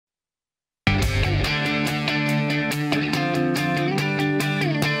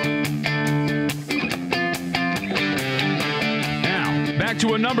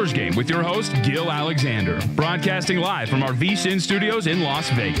to A Numbers Game with your host, Gill Alexander, broadcasting live from our VSiN studios in Las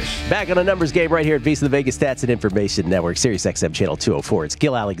Vegas. Back on A Numbers Game right here at VSiN, the Vegas Stats and Information Network, Sirius XM Channel 204. It's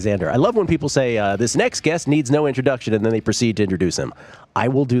Gill Alexander. I love when people say, this next guest needs no introduction, and then they proceed to introduce him. I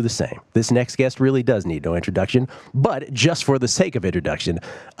will do the same. This next guest really does need no introduction, but just for the sake of introduction,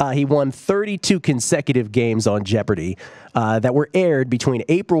 he won 32 consecutive games on Jeopardy that were aired between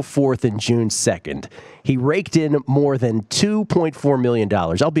April 4th and June 2nd. He raked in more than $2.4 million.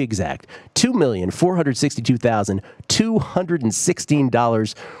 I'll be exact,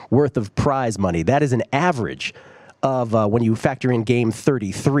 $2,462,216 worth of prize money. That is an average of when you factor in game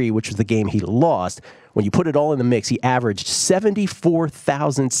 33, which was the game he lost. When you put it all in the mix, he averaged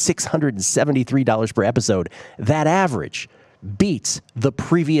 $74,673 per episode. That average beats the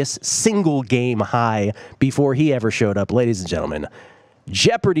previous single game high before he ever showed up. Ladies and gentlemen,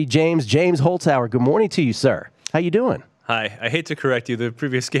 Jeopardy James Holzhauer. Good morning to you, sir. How you doing? Hi. I hate to correct you. The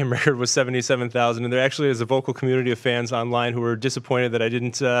previous game record was 77,000, and there actually is a vocal community of fans online who were disappointed that I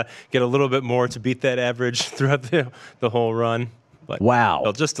didn't get a little bit more to beat that average throughout the whole run. But, wow.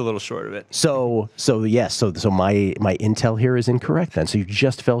 Well, just a little short of it. So yes. So my intel here is incorrect then. So you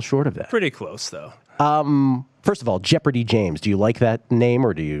just fell short of that. Pretty close, though. First of all, Jeopardy James. Do you like that name,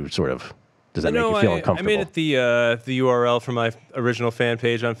 or do you sort of? Does that make you feel uncomfortable? I made it the URL for my original fan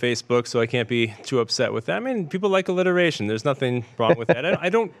page on Facebook, so I can't be too upset with that. I mean, people like alliteration. There's nothing wrong with that. I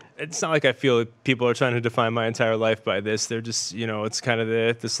don't. It's not like I feel that people are trying to define my entire life by this. They're just, it's kind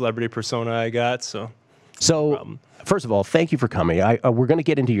of the celebrity persona I got. So first of all, thank you for coming. We're going to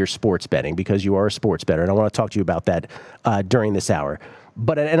get into your sports betting because you are a sports bettor, and I want to talk to you about that during this hour.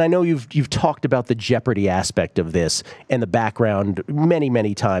 And I know you've talked about the Jeopardy aspect of this and the background many,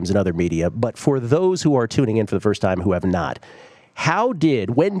 many times in other media. But for those who are tuning in for the first time who have not,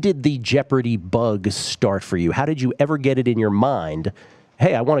 when did the Jeopardy bug start for you? How did you ever get it in your mind,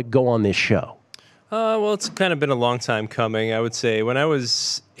 hey, I want to go on this show? Well, it's kind of been a long time coming. I would say when I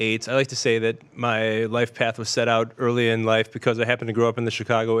was 8, I like to say that my life path was set out early in life because I happened to grow up in the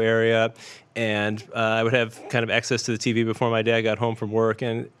Chicago area, and I would have kind of access to the TV before my dad got home from work.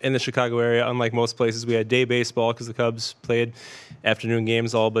 And in the Chicago area, unlike most places, we had day baseball because the Cubs played afternoon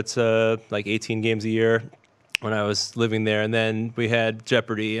games all but like 18 games a year when I was living there. And then we had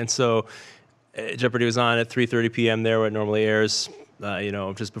Jeopardy. And so Jeopardy was on at 3:30 p.m. there where it normally airs.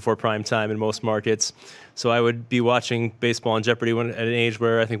 Just before prime time in most markets. So I would be watching baseball and Jeopardy at an age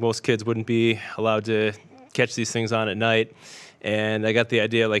where I think most kids wouldn't be allowed to catch these things on at night. And I got the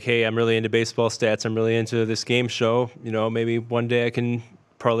idea like, hey, I'm really into baseball stats. I'm really into this game show. Maybe one day I can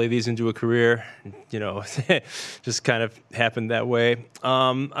parlay these into a career. Just kind of happened that way.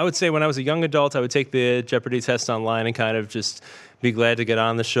 I would say when I was a young adult, I would take the Jeopardy test online and kind of just be glad to get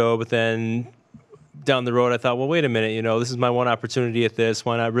on the show. But then down the road, I thought, well, wait a minute, this is my one opportunity at this.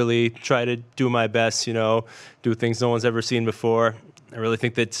 Why not really try to do my best, do things no one's ever seen before? I really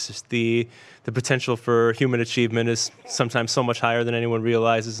think that the potential for human achievement is sometimes so much higher than anyone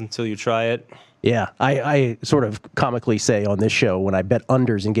realizes until you try it. Yeah, I sort of comically say on this show, when I bet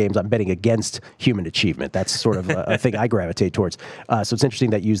unders in games, I'm betting against human achievement. That's sort of a thing I gravitate towards. So it's interesting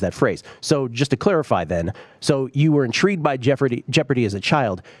that you use that phrase. So just to clarify then, so you were intrigued by Jeopardy as a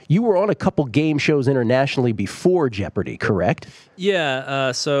child. You were on a couple game shows internationally before Jeopardy, correct?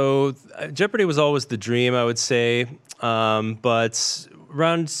 Yeah, so Jeopardy was always the dream, I would say. But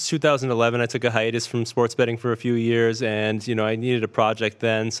around 2011, I took a hiatus from sports betting for a few years, and I needed a project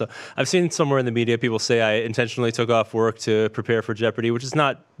then. So I've seen somewhere in the media people say I intentionally took off work to prepare for Jeopardy, which is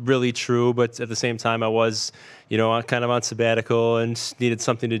not really true. But at the same time, I was, kind of on sabbatical and needed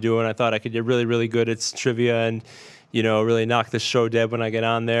something to do, and I thought I could get really, really good at trivia and really knock this show dead when I get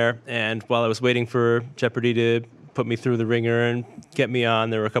on there. And while I was waiting for Jeopardy to put me through the ringer and get me on,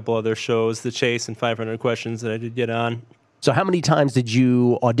 there were a couple other shows, The Chase and 500 Questions, that I did get on. So how many times did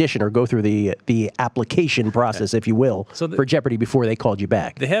you audition or go through the application process, if you will, for Jeopardy before they called you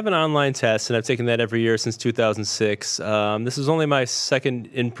back? They have an online test, and I've taken that every year since 2006. This is only my second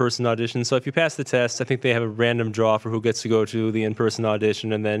in-person audition, so if you pass the test, I think they have a random draw for who gets to go to the in-person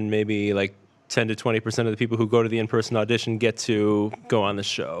audition, and then maybe like 10 to 20% of the people who go to the in-person audition get to go on the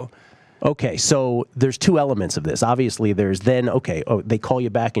show. Okay, so there's two elements of this. Obviously, there's then, they call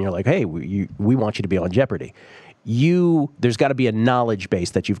you back, and you're like, hey, we want you to be on Jeopardy. There's got to be a knowledge base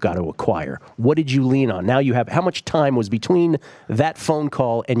that you've got to acquire. What did you lean on? Now you have, how much time was between that phone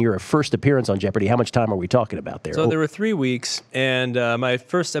call and your first appearance on Jeopardy? How much time are we talking about there? So there were 3 weeks, and my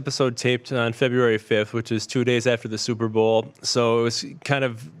first episode taped on February 5th, which is 2 days after the Super Bowl. So it was kind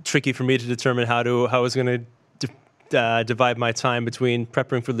of tricky for me to determine how I was going to divide my time between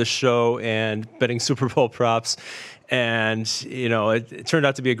prepping for the show and betting Super Bowl props. And, it turned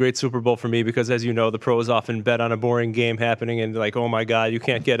out to be a great Super Bowl for me because, as you know, the pros often bet on a boring game happening and like, oh, my God, you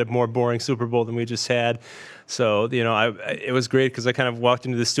can't get a more boring Super Bowl than we just had. So, it was great because I kind of walked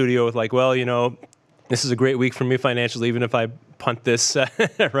into the studio with like, well, this is a great week for me financially, even if I punt this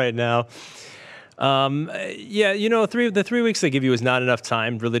right now. The 3 weeks they give you is not enough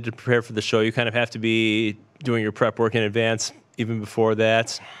time really to prepare for the show. You kind of have to be doing your prep work in advance, even before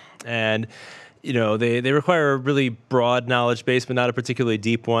that. And they require a really broad knowledge base, but not a particularly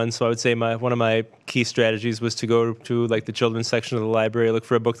deep one. So I would say one of my key strategies was to go to like the children's section of the library, look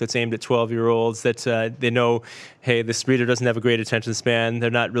for a book that's aimed at 12-year-olds that they know, hey, this reader doesn't have a great attention span.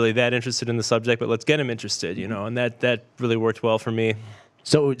 They're not really that interested in the subject, but let's get them interested, and that really worked well for me.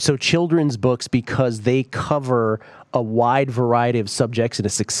 So children's books, because they cover a wide variety of subjects in a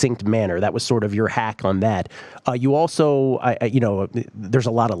succinct manner. That was sort of your hack on that. You also, there's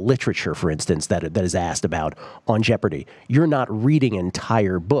a lot of literature, for instance, that is asked about on Jeopardy. You're not reading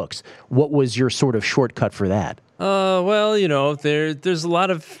entire books. What was your sort of shortcut for that? There's a lot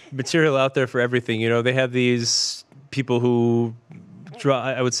of material out there for everything. They have these people who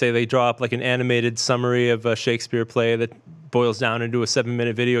they draw up like an animated summary of a Shakespeare play that boils down into a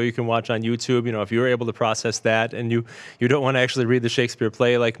 7-minute video you can watch on YouTube. If you're able to process that and you don't want to actually read the Shakespeare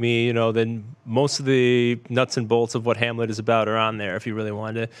play like me, then most of the nuts and bolts of what Hamlet is about are on there if you really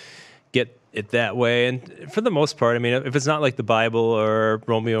want to get it that way. And for the most part, if it's not like the Bible or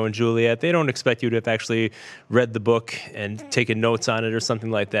Romeo and Juliet, they don't expect you to have actually read the book and taken notes on it or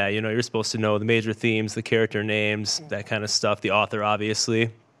something like that. You're supposed to know the major themes, the character names, that kind of stuff, the author,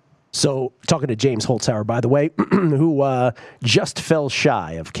 obviously. So, talking to James Holzhauer, by the way, who just fell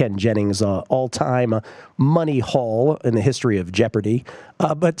shy of Ken Jennings' all-time money haul in the history of Jeopardy,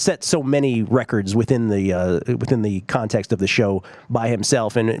 but set so many records within the context of the show by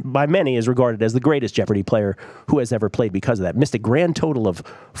himself, and by many is regarded as the greatest Jeopardy player who has ever played because of that. Missed a grand total of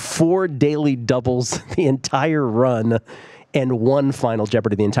 4 daily doubles the entire run, and 1 final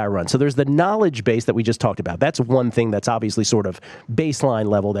Jeopardy the entire run. So there's the knowledge base that we just talked about. That's one thing that's obviously sort of baseline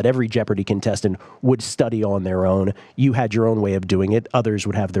level that every Jeopardy contestant would study on their own. You had your own way of doing it. Others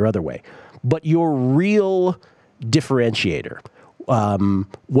would have their other way. But your real differentiator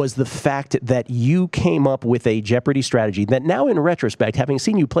was the fact that you came up with a Jeopardy strategy that now in retrospect, having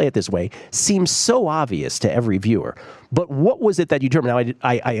seen you play it this way, seems so obvious to every viewer. But what was it that you determined? Now,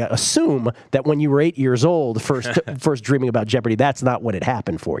 I assume that when you were 8 years old, first dreaming about Jeopardy, that's not when it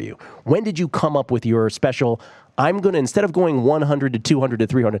happened for you. When did you come up with your special, I'm going to, instead of going 100 to 200 to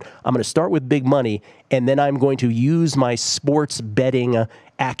 300, I'm going to start with big money, and then I'm going to use my sports betting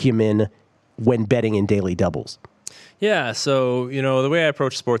acumen when betting in daily doubles? Yeah, so, the way I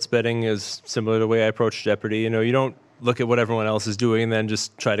approach sports betting is similar to the way I approach Jeopardy. You don't look at what everyone else is doing and then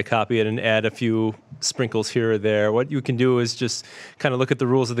just try to copy it and add a few sprinkles here or there. What you can do is just kind of look at the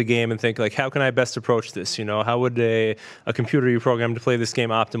rules of the game and think, like, how can I best approach this? How would a computer you program to play this game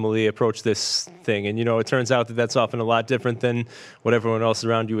optimally approach this thing? And, it turns out that that's often a lot different than what everyone else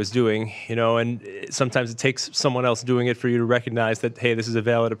around you is doing, and sometimes it takes someone else doing it for you to recognize that, hey, this is a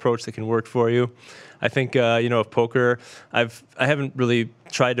valid approach that can work for you. I think, of poker, I haven't really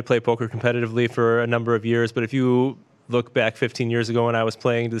tried to play poker competitively for a number of years, but if you look back 15 years ago when I was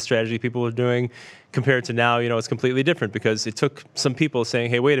playing the strategy people were doing, compared to now, it's completely different because it took some people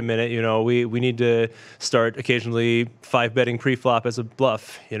saying, hey, wait a minute, we need to start occasionally 5-betting pre-flop as a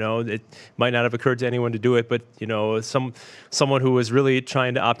bluff. It might not have occurred to anyone to do it, but, someone who was really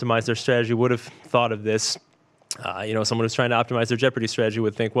trying to optimize their strategy would have thought of this. Someone who's trying to optimize their Jeopardy strategy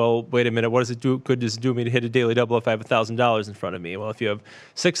would think, well, wait a minute, what does it do? Good does it do me to hit a daily double if I have $1,000 in front of me? Well, if you have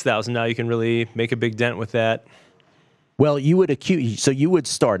 $6,000 now, you can really make a big dent with that. Well, you would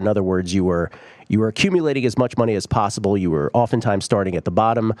start. In other words, you were accumulating as much money as possible. You were oftentimes starting at the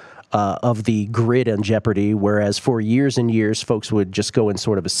bottom of the grid on Jeopardy, whereas for years and years, folks would just go in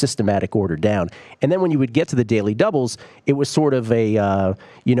sort of a systematic order down. And then when you would get to the daily doubles, it was sort of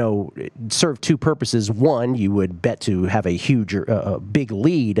served 2 purposes. One, you would bet to have a huge, big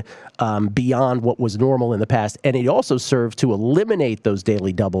lead beyond what was normal in the past. And it also served to eliminate those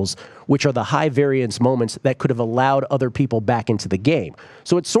daily doubles, which are the high variance moments that could have allowed other people back into the game.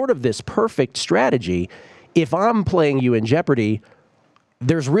 So it's sort of this perfect strategy. If I'm playing you in Jeopardy,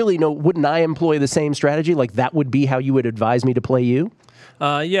 there's really wouldn't I employ the same strategy? Like that would be how you would advise me to play you?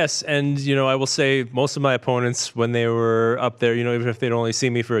 Yes, and I will say most of my opponents, when they were up there, even if they'd only see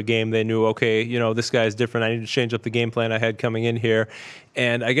me for a game, they knew, okay, this guy's different. I need to change up the game plan I had coming in here.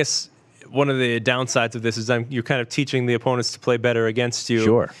 And I guess one of the downsides of this is you're kind of teaching the opponents to play better against you.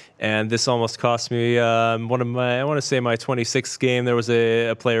 Sure. And this almost cost me I want to say my 26th game. There was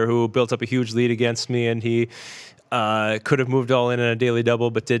a player who built up a huge lead against me, and he could have moved all in a daily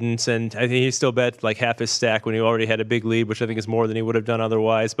double, but didn't. And I think he still bet like half his stack when he already had a big lead, which I think is more than he would have done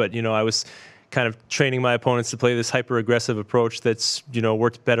otherwise. But, I was kind of training my opponents to play this hyper-aggressive approach that's,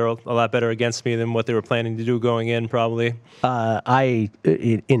 worked a lot better against me than what they were planning to do going in, probably.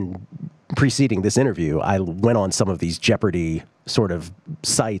 In preceding this interview, I went on some of these Jeopardy sort of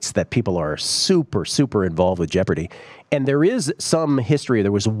sites that people are super, super involved with Jeopardy. And there is some history.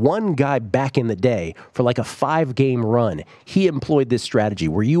 There was one guy back in the day for like a 5-game run. He employed this strategy.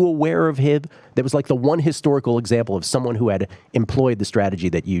 Were you aware of him? That was like the one historical example of someone who had employed the strategy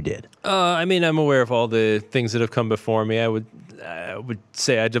that you did. I'm aware of all the things that have come before me. I would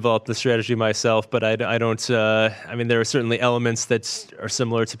say I developed the strategy myself, but I don't. There are certainly elements that are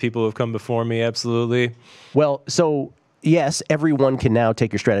similar to people who have come before me. Absolutely. Well, so yes, everyone can now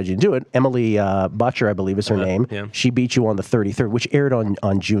take your strategy and do it. Emily Butcher, I believe is her name. Yeah. She beat you on the 33rd, which aired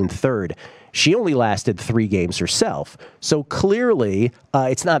on June 3rd. She only lasted 3 games herself. So clearly,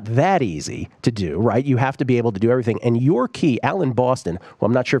 it's not that easy to do, right? You have to be able to do everything. And your key, Alan Boston, who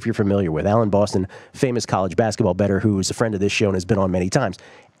I'm not sure if you're familiar with, Alan Boston, famous college basketball bettor who's a friend of this show and has been on many times,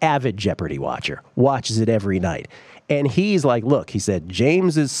 avid Jeopardy watcher, watches it every night. And he's like, look, he said,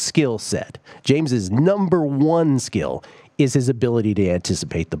 James's skill set, James's number one skill is his ability to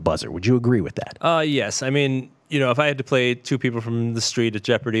anticipate the buzzer. Would you agree with that? Yes. If I had to play 2 people from the street at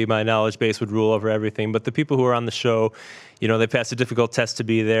Jeopardy, my knowledge base would rule over everything. But the people who are on the show, they passed a difficult test to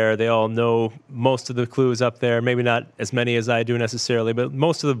be there. They all know most of the clues up there. Maybe not as many as I do necessarily, but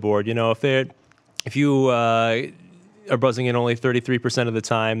most of the board. If you are buzzing in only 33% of the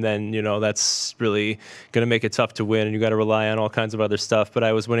time, then, that's really going to make it tough to win, and you got to rely on all kinds of other stuff. But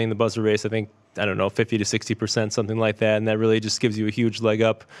I was winning the buzzer race, I think, 50 to 60%, something like that, and that really just gives you a huge leg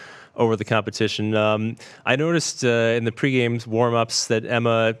up over the competition. I noticed in the pregame warm-ups that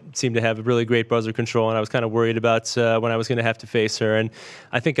Emma seemed to have a really great buzzer control, and I was kind of worried about when I was going to have to face her. And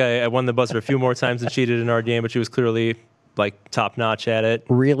I think I won the buzzer a few more times than she did in our game, but she was clearly top-notch at it.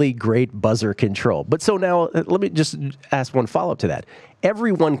 Really great buzzer control. But so now, let me just ask one follow-up to that.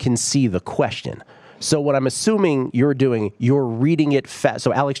 Everyone can see the question. So what I'm assuming you're doing, you're reading it fast.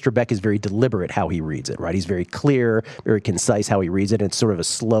 So Alex Trebek is very deliberate how he reads it, right? He's very clear, very concise how he reads it, and it's sort of a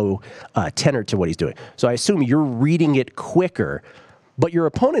slow tenor to what he's doing. So I assume you're reading it quicker, but your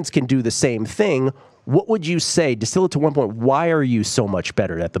opponents can do the same thing. What would you say, distill it to one point, why are you so much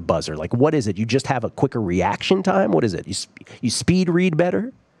better at the buzzer? Like, what is it? You just have a quicker reaction time? What is it? You speed read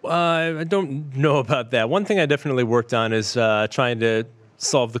better? I don't know about that. One thing I definitely worked on is trying to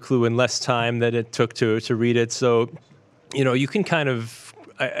solve the clue in less time than it took to read it. So, you can kind of,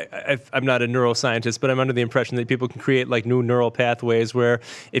 I'm not a neuroscientist, but I'm under the impression that people can create like new neural pathways where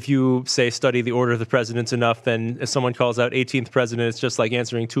if you say study the order of the presidents enough, then if someone calls out 18th president, it's just like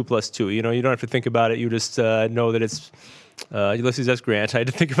answering 2 plus 2. You don't have to think about it. You just know that it's Ulysses S. Grant. I had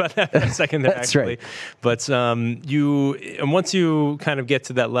to think about that for a second there, That's actually. Right. But once you kind of get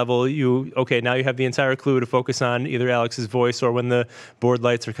to that level, now you have the entire clue to focus on either Alex's voice or when the board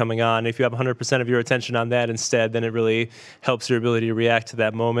lights are coming on. If you have 100% of your attention on that instead, then it really helps your ability to react to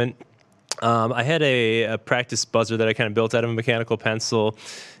that moment. I had a practice buzzer that I kind of built out of a mechanical pencil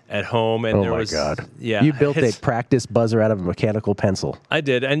at home, and God. Yeah, you built a practice buzzer out of a mechanical pencil. I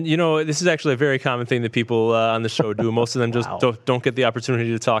did, and this is actually a very common thing that people on the show do. Most of them just don't get the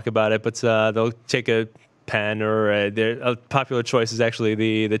opportunity to talk about it, but they'll take a pen, or a popular choice is actually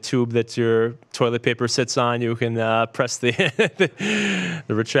the tube that your toilet paper sits on. You can press the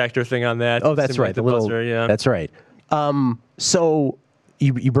the retractor thing on that. Oh, that's right, the buzzer. Yeah, that's right. So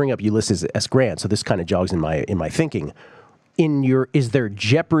you bring up Ulysses S. Grant, so this kind of jogs in my thinking. Is there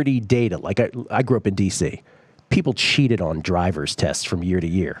Jeopardy data? Like I grew up in D.C. People cheated on driver's tests from year to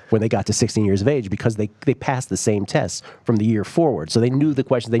year when they got to 16 years of age because they passed the same tests from the year forward. So they knew the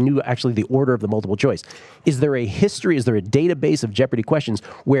questions. They knew actually the order of the multiple choice. Is there a history? Is there a database of Jeopardy questions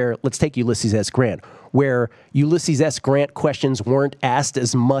where, let's take Ulysses S. Grant, where Ulysses S. Grant questions weren't asked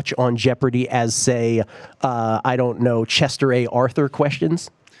as much on Jeopardy as, say, Chester A. Arthur questions?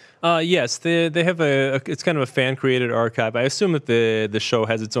 Yes, they have it's kind of a fan-created archive. I assume that the show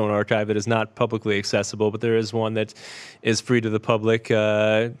has its own archive that is not publicly accessible, but there is one that is free to the public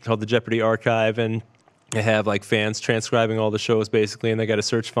called the Jeopardy Archive, and They have like fans transcribing all the shows basically, and they got a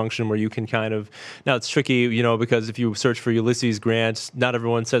search function where you can kind of, now it's tricky, because if you search for Ulysses Grant, not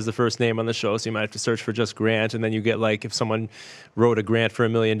everyone says the first name on the show, so you might have to search for just Grant, and then you get like, if someone wrote a grant for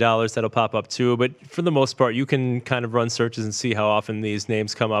 $1 million, that'll pop up too. But for the most part, you can kind of run searches and see how often these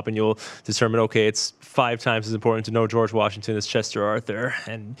names come up, and you'll determine, okay, it's 5 times as important to know George Washington as Chester Arthur,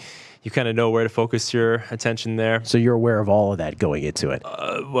 and you kind of know where to focus your attention there. So you're aware of all of that going into it.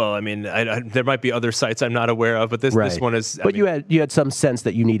 Well, I mean, there might be other sites I'm not aware of, but this one is. But you had some sense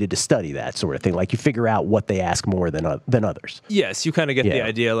that you needed to study that sort of thing, like you figure out what they ask more than others. Yes, you kind of get the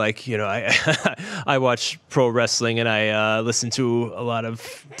idea. Like I watch pro wrestling and I listen to a lot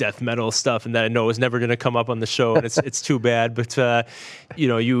of death metal stuff, and that I know is never going to come up on the show, and it's too bad. But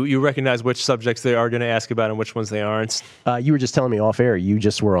you recognize which subjects they are going to ask about and which ones they aren't. You were just telling me off air. You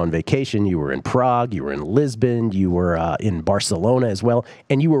just were on vacation. You were in Prague, you were in Lisbon, you were in Barcelona as well,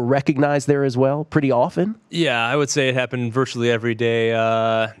 and you were recognized there as well pretty often? Yeah, I would say it happened virtually every day,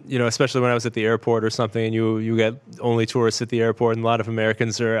 especially when I was at the airport or something, and you get only tourists at the airport, and a lot of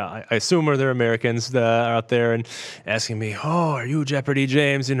Americans I assume they're Americans are out there and asking me, oh, are you Jeopardy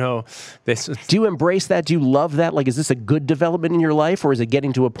James? Do you embrace that? Do you love that? Like, is this a good development in your life, or is it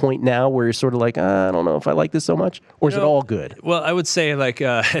getting to a point now where you're sort of like, I don't know if I like this so much, or is it all good? Well, I would say like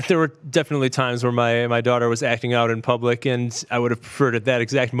there were definitely times where my daughter was acting out in public, and I would have preferred at that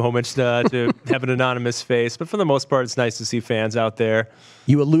exact moment to have an anonymous face. But for the most part, it's nice to see fans out there.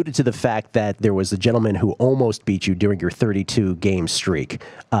 You alluded to the fact that there was a gentleman who almost beat you during your 32-game streak,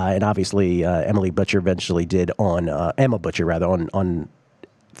 and obviously Emma Butcher eventually did on your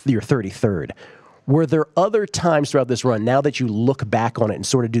 33rd. Were there other times throughout this run, now that you look back on it and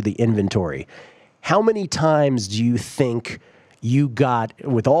sort of do the inventory, how many times do you think you got,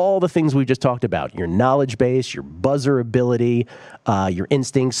 with all the things we've just talked about, your knowledge base, your buzzer ability, your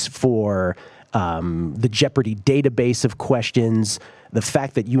instincts for the Jeopardy database of questions, the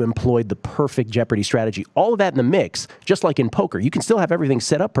fact that you employed the perfect Jeopardy strategy, all of that in the mix, just like in poker, you can still have everything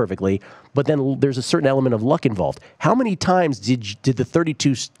set up perfectly, but then there's a certain element of luck involved. How many times did the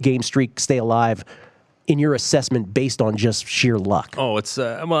 32-game streak stay alive in your assessment based on just sheer luck? Oh, it's,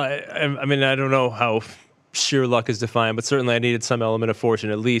 I mean, I don't know how sheer luck is defined, but certainly I needed some element of fortune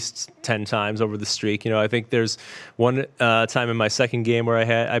at least 10 times over the streak. I think there's one time in my second game where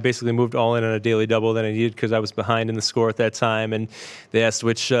I basically moved all in on a daily double that I needed because I was behind in the score at that time, and they asked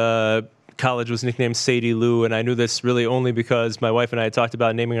which college was nicknamed Sadie Lou, and I knew this really only because my wife and I had talked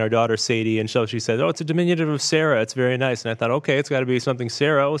about naming our daughter Sadie, and so she said, oh, it's a diminutive of Sarah. It's very nice. And I thought, okay, it's got to be something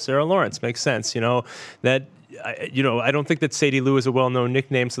Sarah. Oh, Sarah Lawrence. Makes sense. I don't think that Sadie Lou is a well-known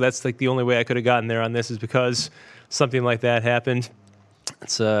nickname, so that's like the only way I could have gotten there on this is because something like that happened.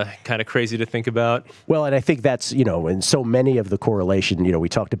 It's kind of crazy to think about. Well, and I think that's, in so many of the correlation, we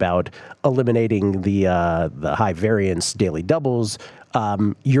talked about eliminating the high variance daily doubles,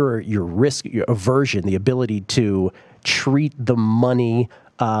 your risk, your aversion, the ability to treat the money.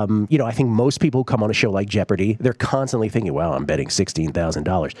 I think most people who come on a show like Jeopardy, they're constantly thinking, wow, I'm betting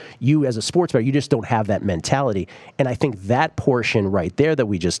 $16,000. You, as a sports bettor, you just don't have that mentality. And I think that portion right there that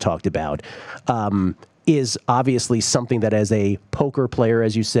we just talked about is obviously something that as a poker player,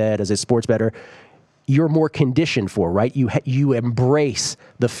 as you said, as a sports bettor, you're more conditioned for, right? You embrace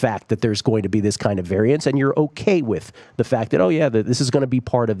the fact that there's going to be this kind of variance, and you're okay with the fact that, that this is going to be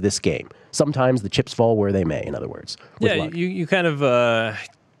part of this game. Sometimes the chips fall where they may, in other words. Yeah, you kind of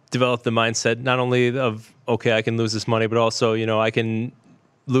develop the mindset not only of, okay, I can lose this money, but also, I can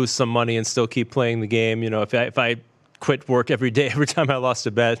lose some money and still keep playing the game. If I quit work every day, every time I lost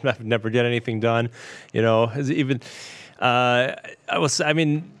a bet, I would never get anything done.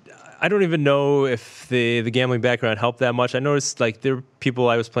 I don't even know if the gambling background helped that much. I noticed like there were people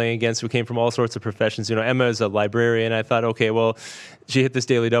I was playing against who came from all sorts of professions. Emma is a librarian. I thought, okay, well, she hit this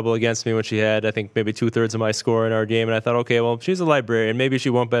daily double against me when she had, I think, maybe 2/3 of my score in our game. And I thought, okay, well, she's a librarian. Maybe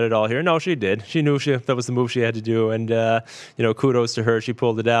she won't bet at all here. No, she did. She knew that was the move she had to do. And, kudos to her. She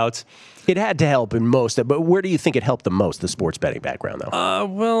pulled it out. It had to help in most, but where do you think it helped the most, the sports betting background,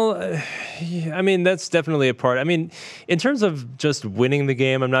 though? That's definitely a part. In terms of just winning the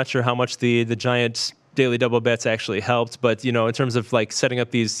game, I'm not sure how much the giant daily double bets actually helped, but in terms of like setting up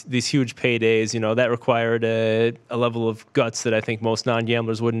these huge paydays, that required a level of guts that I think most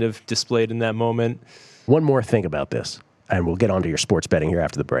non-gamblers wouldn't have displayed in that moment. One more thing about this, and we'll get on to your sports betting here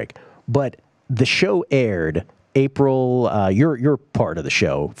after the break, but the show aired April, your part of the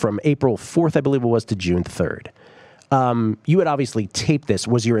show, from April 4th, I believe it was, to June 3rd. You had obviously taped this.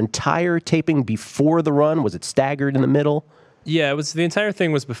 Was your entire taping before the run? Was it staggered in the middle? Yeah, it was the entire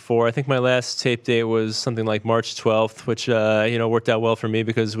thing was before. I think my last tape date was something like March 12th, which worked out well for me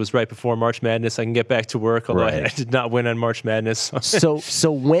because it was right before March Madness. I can get back to work, although I did not win on March Madness.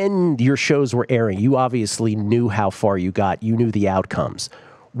 So when your shows were airing, you obviously knew how far you got. You knew the outcomes.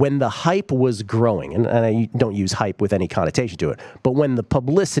 When the hype was growing, and I don't use hype with any connotation to it, but when the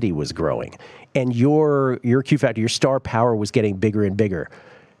publicity was growing and your Q factor, your star power was getting bigger and bigger,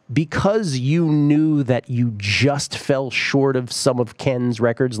 because you knew that you just fell short of some of Ken's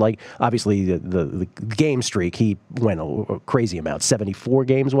records, like obviously the game streak, he went a crazy amount, 74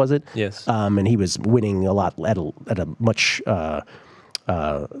 games, was it? Yes. And he was winning a lot at a much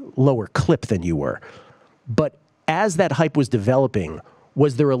lower clip than you were. But as that hype was developing,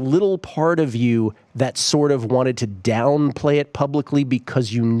 was there a little part of you that sort of wanted to downplay it publicly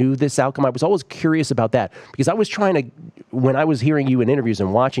because you knew this outcome? I was always curious about that because I was trying to, when I was hearing you in interviews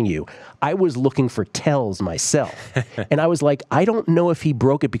and watching you, I was looking for tells myself. And I was like, I don't know if he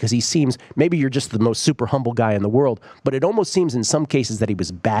broke it because he seems, maybe you're just the most super humble guy in the world, but it almost seems in some cases that he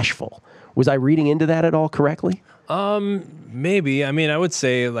was bashful. Was I reading into that at all correctly? Maybe. I mean, I would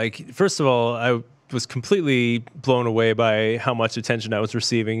say, like, first of all, I was completely blown away by how much attention I was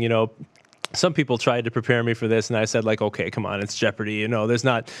receiving. Some people tried to prepare me for this, and I said, like, okay, come on, it's Jeopardy. There's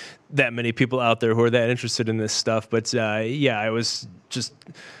not that many people out there who are that interested in this stuff. But I was just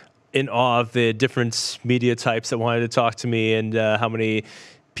in awe of the different media types that wanted to talk to me and how many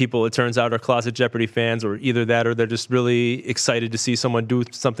people, it turns out, are closet Jeopardy fans, or either that or they're just really excited to see someone do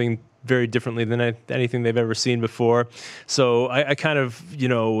something very differently than anything they've ever seen before. So I kind of,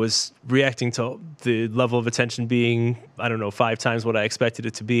 was reacting to the level of attention being, 5 times what I expected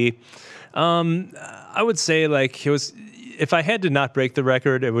it to be. I would say, like, it was, if I had to not break the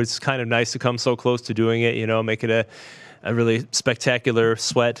record, it was kind of nice to come so close to doing it, make it a really spectacular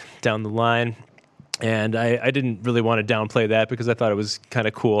sweat down the line. And I didn't really want to downplay that because I thought it was kind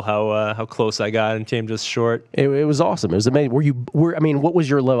of cool how close I got and came just short. It was awesome. It was amazing. What was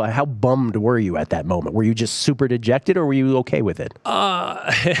your level? How bummed were you at that moment? Were you just super dejected, or were you okay with it?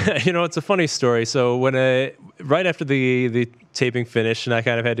 It's a funny story. So when right after the taping finished and I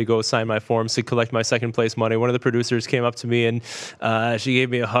kind of had to go sign my forms to collect my second place money, one of the producers came up to me and she gave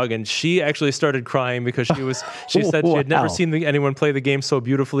me a hug, and she actually started crying because she said she had never seen anyone play the game so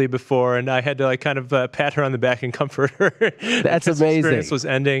beautifully before, and I had to kind of pat her on the back and comfort her. That's amazing. The experience was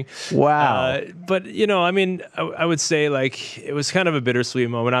ending. Wow. But I would say, like, it was kind of a bittersweet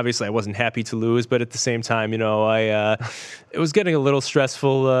moment. Obviously, I wasn't happy to lose, but at the same time, it was getting a little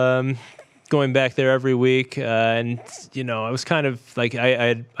stressful. Going back there every week, and I was kind of like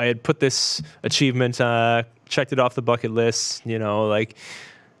I had put this achievement, checked it off the bucket list. Like,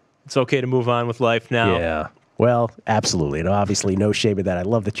 it's okay to move on with life now. Yeah. Well, absolutely. And obviously, no shame in that. I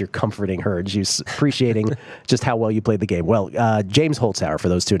love that you're comforting her and she's appreciating just how well you played the game. Well, James Holzhauer, for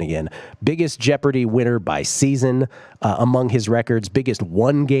those tuning in, biggest Jeopardy winner by season among his records, biggest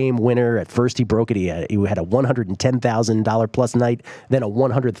one-game winner. At first, he broke it. He had a $110,000 plus night, then a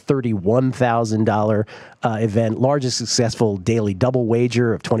 $131,000 event, largest successful daily double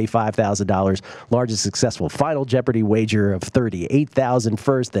wager of $25,000, largest successful final Jeopardy wager of $38,000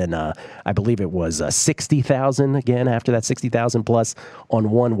 first, then I believe it was $60,000 again after that, $60,000 plus on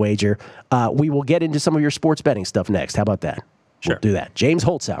one wager. We will get into some of your sports betting stuff next. How about that? Sure. We'll do that. James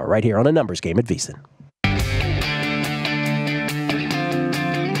Holzhauer right here on A Numbers Game at VSiN.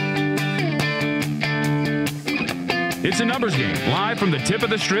 It's A Numbers Game, live from the tip of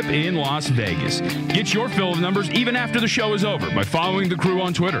the strip in Las Vegas. Get your fill of numbers even after the show is over by following the crew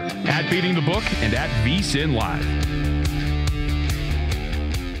on Twitter, @BeatingTheBook and @VSiN Live.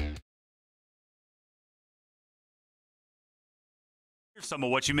 Some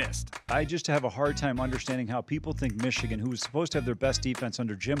of what you missed. I just have a hard time understanding how people think Michigan, who was supposed to have their best defense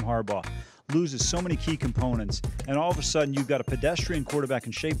under Jim Harbaugh, loses so many key components, and all of a sudden you've got a pedestrian quarterback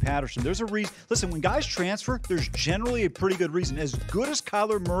in Shea Patterson. There's a reason. Listen, when guys transfer, there's generally a pretty good reason. As good as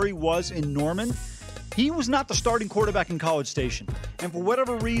Kyler Murray was in Norman, he was not the starting quarterback in College Station. And for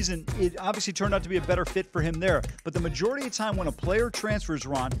whatever reason, it obviously turned out to be a better fit for him there. But the majority of the time when a player transfers,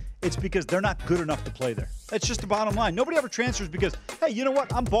 Ron, it's because they're not good enough to play there. That's just the bottom line. Nobody ever transfers because, hey, you know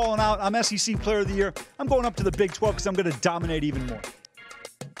what? I'm balling out. I'm SEC Player of the Year. I'm going up to the Big 12 because I'm going to dominate even more.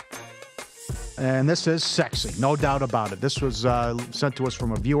 And this is sexy, no doubt about it. This was sent to us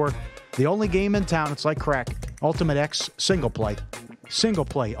from a viewer. The only game in town, it's like crack. Ultimate X, single play. Single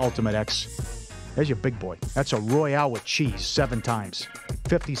play, Ultimate X. There's your big boy. That's a Royale with cheese 7 times.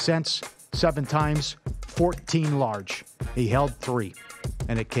 50 cents, 7 times, 14 large. He held 3,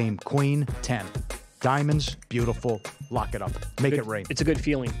 and it came Queen 10. Diamonds, beautiful. Lock it up. Make it rain. It's a good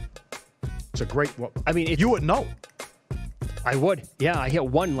feeling. It's a great one. I mean, you would know. I would. Yeah, I hit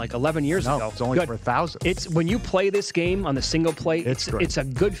one like 11 years ago. No, it's only for 1,000. It's when you play this game on the single play, it's a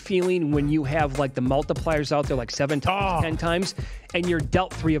good feeling when you have like the multipliers out there like 7 times, 10 times, and you're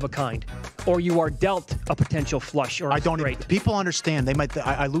dealt 3 of a kind. Or you are dealt a potential flush or a straight. People understand. They might.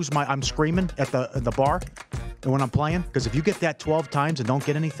 I lose my. I'm screaming at the bar, and when I'm playing, because if you get that 12 times and don't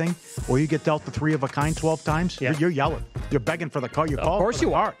get anything, or you get dealt the 3 of a kind 12 times, you're yelling. You're begging for the call. You're calling. Of course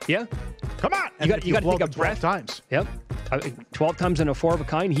you are. Yeah. Come on. You got to take a breath. 12 times. Yep. 12 times in a 4 of a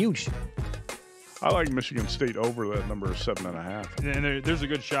kind, huge. I like Michigan State over that number of 7.5. And there's a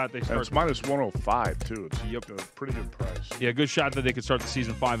good shot they start. And it's minus 105 too. It's a pretty good price. Yeah, good shot that they could start the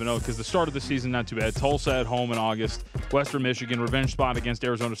season 5-0 because the start of the season not too bad. Tulsa at home in August, Western Michigan revenge spot against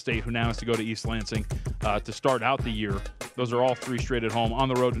Arizona State, who now has to go to East Lansing to start out the year. Those are all 3 straight at home on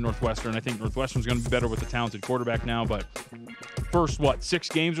the road to Northwestern. I think Northwestern's going to be better with the talented quarterback now, but first 6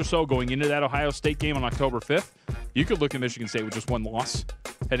 games or so going into that Ohio State game on October 5th, you could look at Michigan State with just 1 loss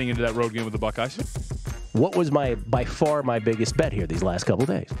heading into that road game with the Buckeyes. What was by far my biggest bet here these last couple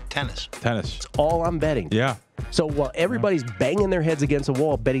days? Tennis. It's all I'm betting. Yeah. So while everybody's banging their heads against a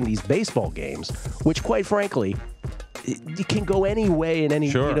wall betting these baseball games, which quite frankly, it can go any way in any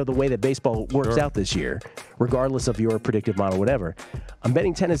the way that baseball works out this year, regardless of your predictive model, whatever. I'm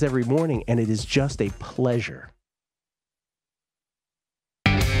betting tennis every morning, and it is just a pleasure.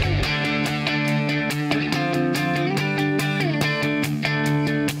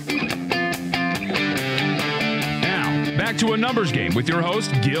 Back to a numbers game with your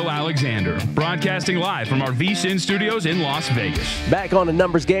host, Gill Alexander, broadcasting live from our VSiN studios in Las Vegas. Back on a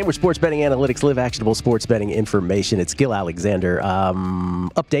numbers game where sports betting analytics live actionable sports betting information. It's Gill Alexander.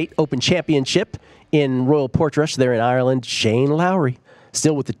 Update, Open Championship in Royal Portrush there in Ireland. Shane Lowry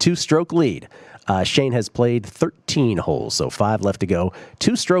still with the 2-stroke lead. Shane has played 13 holes, so 5 left to go.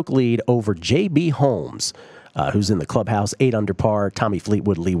 2-stroke lead over J.B. Holmes. Who's in the clubhouse, 8 under par. Tommy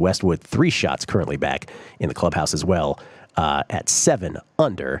Fleetwood, Lee Westwood, 3 shots currently back in the clubhouse as well at 7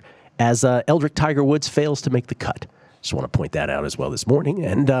 under, as Eldrick Tiger Woods fails to make the cut. Just want to point that out as well this morning.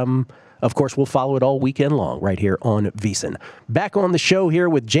 And, of course, we'll follow it all weekend long right here on VSiN. Back on the show here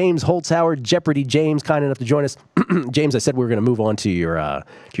with James Holzhauer, Jeopardy James, kind enough to join us. James, I said we were going to move on to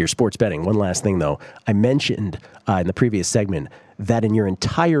your sports betting. One last thing, though. I mentioned in the previous segment that in your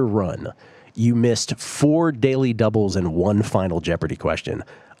entire run, you missed 4 daily doubles and 1 final Jeopardy question.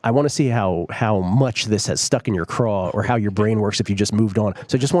 I want to see how much this has stuck in your craw or how your brain works if you just moved on.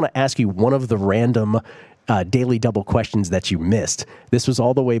 So I just want to ask you one of the random daily double questions that you missed. This was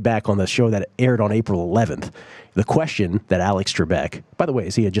all the way back on the show that aired on April 11th. The question that Alex Trebek, by the way,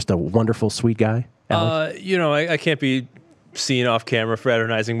 is he just a wonderful, sweet guy, Alex? I can't be seen off camera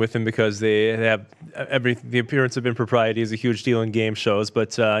fraternizing with him because they have the appearance of impropriety is a huge deal in game shows.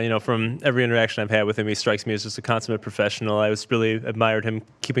 But from every interaction I've had with him, he strikes me as just a consummate professional. I was really admired him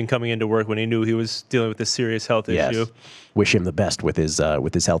coming into work when he knew he was dealing with this serious health issue. Wish him the best with his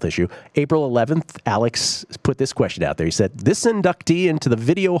health issue. April 11th, Alex put this question out there. He said, "This inductee into the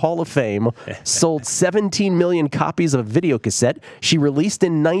Video Hall of Fame sold 17 million copies of a video cassette she released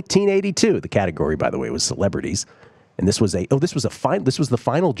in 1982." The category, by the way, was celebrities. And this was the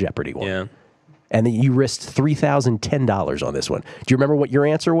final Jeopardy one. Yeah. And then you risked $3,010 on this one. Do you remember what your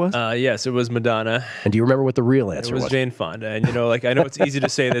answer was? Yes, it was Madonna. And do you remember what the real answer was? It was Jane Fonda. And, I know it's easy to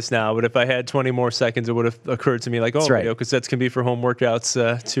say this now, but if I had 20 more seconds, it would have occurred to me video cassettes can be for home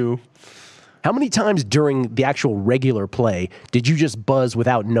workouts too. How many times during the actual regular play did you just buzz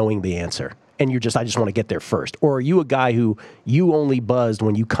without knowing the answer? And I just want to get there first. Or are you a guy who you only buzzed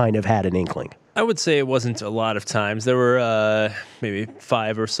when you kind of had an inkling? I would say it wasn't a lot of times. There were maybe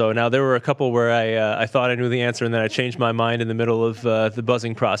 5 or so. Now, there were a couple where I thought I knew the answer, and then I changed my mind in the middle of the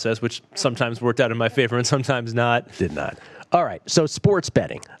buzzing process, which sometimes worked out in my favor and sometimes not. Did not. All right, so sports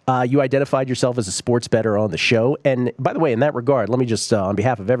betting. You identified yourself as a sports bettor on the show. And by the way, in that regard, let me just, on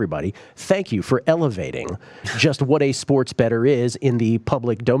behalf of everybody, thank you for elevating just what a sports bettor is in the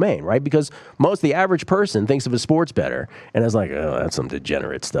public domain, right? Because the average person thinks of a sports bettor and is like, oh, that's some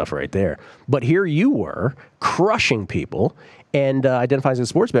degenerate stuff right there. But here you were crushing people and identifies as a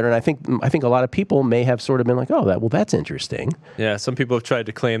sports bettor. And I think a lot of people may have sort of been like, oh, that's interesting. Yeah, some people have tried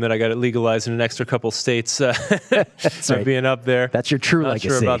to claim that I got it legalized in an extra couple states That's right. being up there. That's your true Not legacy.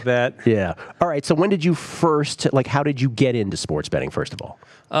 Not sure about that. Yeah. All right, so when did you how did you get into sports betting, first of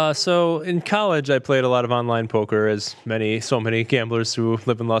all? So in college, I played a lot of online poker, as so many gamblers who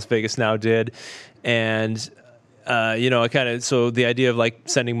live in Las Vegas now did. And so the idea of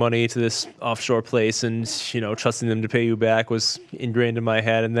sending money to this offshore place and, trusting them to pay you back was ingrained in my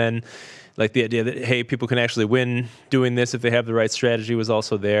head. And then like the idea that, hey, people can actually win doing this if they have the right strategy was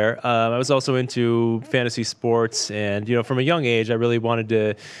also there. I was also into fantasy sports, and, from a young age, I really wanted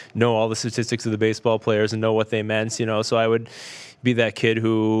to know all the statistics of the baseball players and know what they meant, so I would be that kid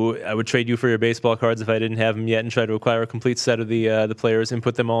who I would trade you for your baseball cards if I didn't have them yet, and try to acquire a complete set of the players and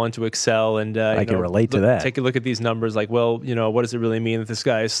put them all into Excel. And I can relate to that. Take a look at these numbers, like, well, what does it really mean that this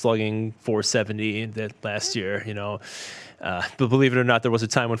guy is slugging 470 that last year? But believe it or not, there was a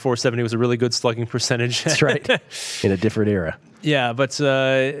time when 470 was a really good slugging percentage. That's right, in a different era. Yeah, but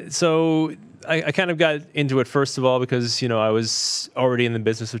so I kind of got into it, first of all, because, I was already in the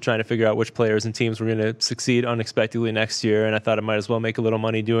business of trying to figure out which players and teams were going to succeed unexpectedly next year, and I thought I might as well make a little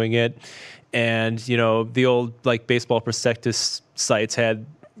money doing it. And, the old, baseball prospectus sites had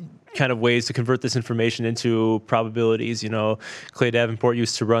kind of ways to convert this information into probabilities. Clay Davenport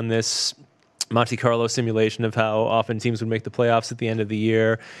used to run this Monte Carlo simulation of how often teams would make the playoffs at the end of the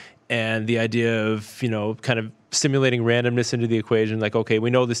year. And the idea of, kind of simulating randomness into the equation, like, okay, we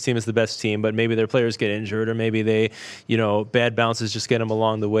know this team is the best team, but maybe their players get injured, or maybe they, bad bounces just get them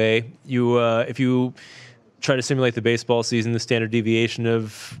along the way. If you try to simulate the baseball season, the standard deviation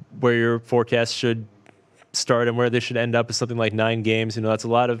of where your forecast should start and where they should end up is something like 9 games. That's a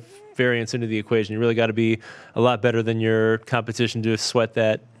lot of variance into the equation. You really got to be a lot better than your competition to sweat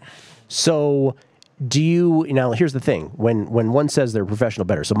that. So now here's the thing, when one says they're professional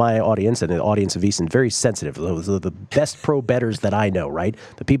bettors, so my audience and the audience of VSiN, very sensitive. Those are the best pro bettors that I know, right?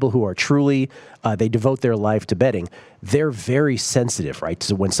 The people who are truly, they devote their life to betting. They're very sensitive, right?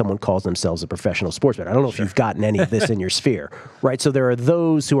 So when someone calls themselves a professional sports bettor, I don't know if you've gotten any of this in your sphere, right? So there are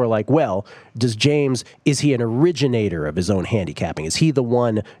those who are like, well, is he an originator of his own handicapping? Is he the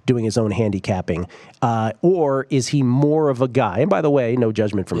one doing his own handicapping? Or is he more of a guy, and by the way, no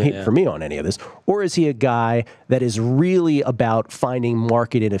judgment from me on any of this, or is he a guy that is really about finding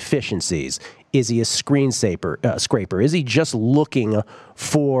market inefficiencies? Is he a scraper? Is he just looking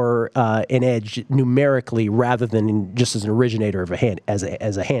for an edge numerically rather than just as an originator of as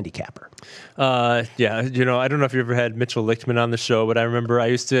a handicapper? I don't know if you ever had Mitchell Lichtman on the show, but I remember I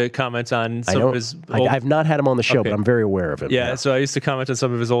used to comment on some of his old... I've not had him on the show, but I'm very aware of him. Yeah, so I used to comment on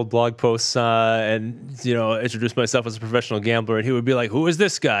some of his old blog posts and, introduce myself as a professional gambler, and he would be like, who is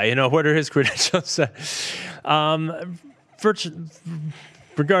this guy? What are his credentials?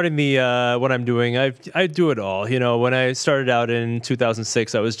 Regarding the what I'm doing, I do it all. When I started out in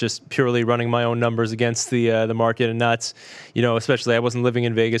 2006, I was just purely running my own numbers against the market, and not, especially I wasn't living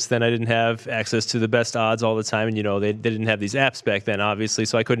in Vegas then. I didn't have access to the best odds all the time, and they didn't have these apps back then, obviously,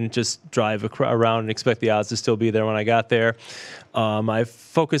 so I couldn't just drive around and expect the odds to still be there when I got there. I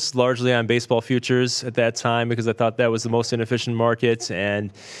focused largely on baseball futures at that time because I thought that was the most inefficient market,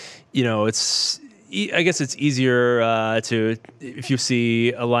 and I guess it's easier to, if you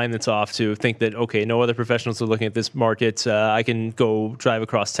see a line that's off, to think that, okay, no other professionals are looking at this market. I can go drive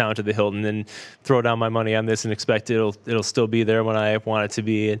across town to the Hilton and throw down my money on this and expect it'll still be there when I want it to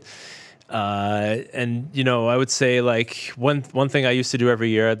be. I would say, like, one thing I used to do every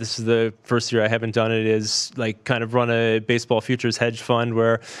year, this is the first year I haven't done it, is like kind of run a baseball futures hedge fund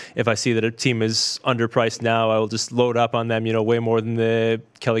where if I see that a team is underpriced now, I will just load up on them, way more than the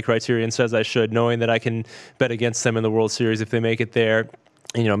Kelly criterion says I should, knowing that I can bet against them in the World Series if they make it there.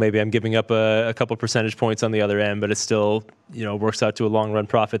 Maybe I'm giving up a couple percentage points on the other end, but it still, works out to a long run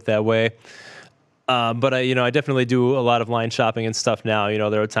profit that way. But I definitely do a lot of line shopping and stuff now.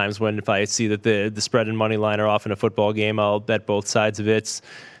 There are times when if I see that the spread and money line are off in a football game, I'll bet both sides of it,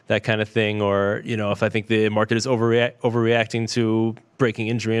 that kind of thing. Or, if I think the market is overreacting to breaking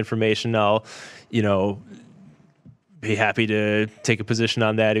injury information, I'll, be happy to take a position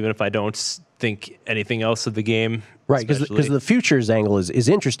on that, even if I don't think anything else of the game. Right, because the futures angle is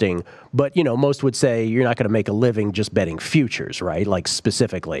interesting, but most would say you're not going to make a living just betting futures, right? Like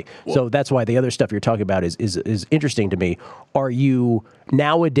specifically. Well, so that's why the other stuff you're talking about is interesting to me. Are you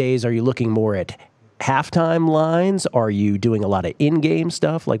looking more at halftime lines? Are you doing a lot of in-game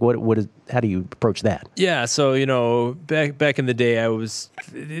stuff? Like how do you approach that? Yeah, so back in the day,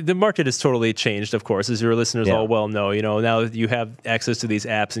 the market has totally changed, of course, as your listeners all well know. Now that you have access to these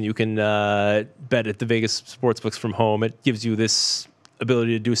apps and you can bet at the Vegas sportsbooks from home, it gives you this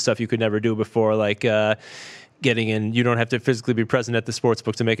ability to do stuff you could never do before, like getting in. You don't have to physically be present at the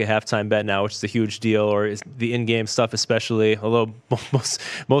sportsbook to make a halftime bet now, which is a huge deal, or is the in-game stuff especially, although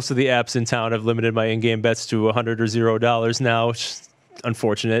most of the apps in town have limited my in-game bets to $100 or $0 now, which is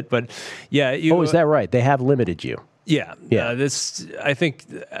unfortunate. But yeah. Is that right? They have limited you. Yeah.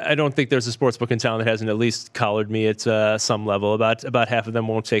 I don't think there's a sportsbook in town that hasn't at least collared me at some level. About half of them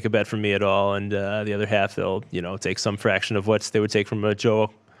won't take a bet from me at all, and the other half, they'll take some fraction of what they would take from a Joe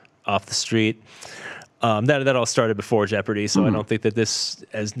off the street. That all started before Jeopardy, so I don't think that this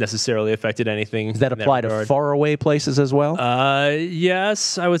has necessarily affected anything. Does that apply to faraway places as well?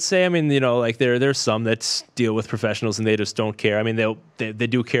 Yes, I would say. I mean, like there's some that deal with professionals and they just don't care. I mean, they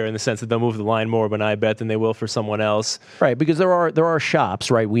do care in the sense that they'll move the line more, but I bet than they will for someone else. Right, because there are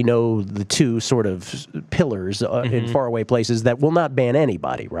shops, right? We know the two sort of pillars in faraway places that will not ban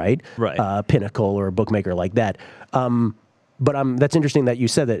anybody, right? Right. Pinnacle or a bookmaker like that. But that's interesting that you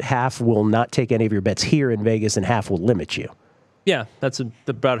said that half will not take any of your bets here in Vegas and half will limit you. Yeah, that's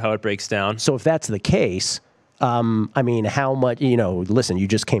about how it breaks down. So if that's the case, I mean, how much, listen, you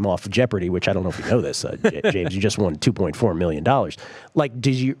just came off of Jeopardy, which I don't know if you know this, James, you just won $2.4 million. Like,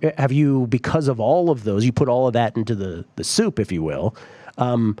 have you, because of all of those, you put all of that into the soup, if you will,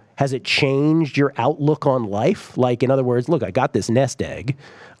 has it changed your outlook on life? Like, in other words, look, I got this nest egg.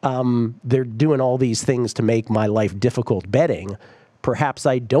 They're doing all these things to make my life difficult betting. Perhaps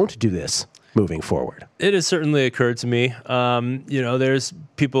I don't do this moving forward. It has certainly occurred to me. There's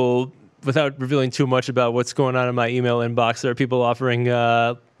people, without revealing too much about what's going on in my email inbox, there are people offering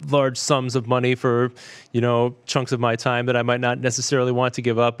large sums of money for, chunks of my time that I might not necessarily want to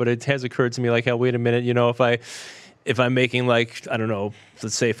give up. But it has occurred to me, like, wait a minute, if I'm making, like, I don't know,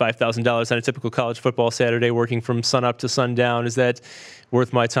 let's say $5,000 on a typical college football Saturday working from sun up to sundown, is that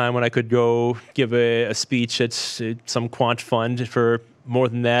worth my time when I could go give a speech at some quant fund for more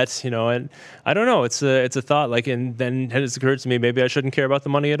than that, and I don't know, it's a thought, like, and then it has occurred to me, maybe I shouldn't care about the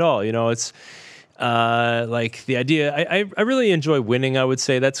money at all, it's like the idea, I really enjoy winning, I would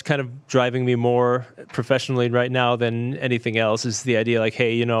say. That's kind of driving me more professionally right now than anything else, is the idea, like,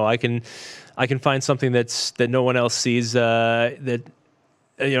 hey, I can find something that no one else sees, a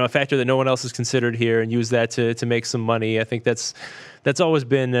factor that no one else has considered here, and use that to make some money. I think that's always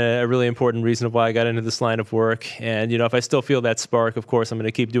been a really important reason of why I got into this line of work. And, if I still feel that spark, of course, I'm going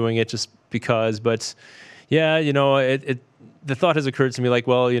to keep doing it just because. But, yeah, the thought has occurred to me, like,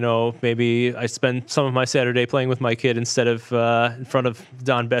 well, maybe I spend some of my Saturday playing with my kid instead of in front of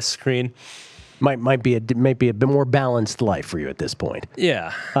Don Best's screen. Might be a bit more balanced life for you at this point.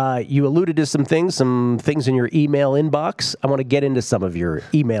 Yeah. You alluded to some things in your email inbox. I want to get into some of your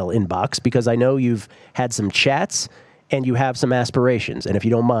email inbox because I know you've had some chats and you have some aspirations. And if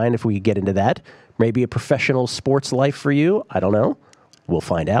you don't mind, if we get into that, maybe a professional sports life for you. I don't know. We'll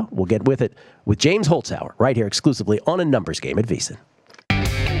find out. We'll get with it with James Holzhauer right here exclusively on A Numbers Game at VSiN.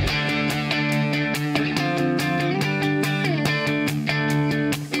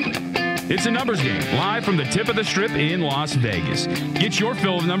 It's A Numbers Game, live from the tip of the strip in Las Vegas. Get your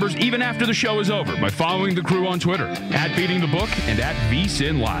fill of numbers even after the show is over by following the crew on Twitter, @BeatingTheBook and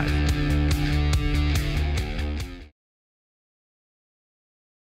 @VSiN Live.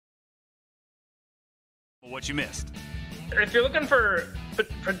 What you missed. If you're looking for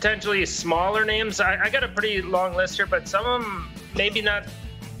potentially smaller names, I got a pretty long list here, but some of them maybe not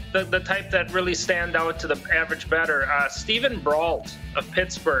the type that really stand out to the average bettor. Stephen Brault of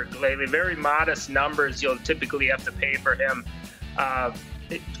Pittsburgh lately, very modest numbers you'll typically have to pay for him.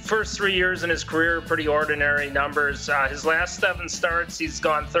 First 3 years in his career, pretty ordinary numbers. His last 7 starts, he's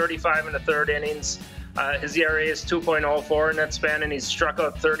gone 35 in the third innings. His ERA is 2.04 in that span, and he's struck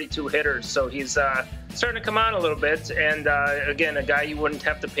out 32 hitters. So he's starting to come on a little bit. And again, a guy you wouldn't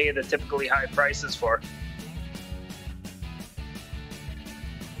have to pay the typically high prices for.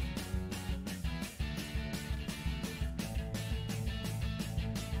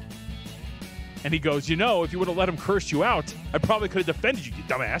 And he goes, if you would have let him curse you out, I probably could have defended you, you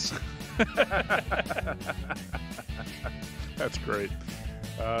dumbass. That's great.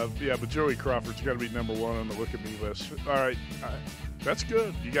 But Joey Crawford's got to be number 1 on the look at me list. All right. That's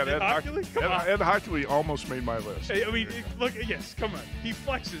good. You got Ed Hockley? Ed Hockley almost made my list. Hey, look, yes, come on. He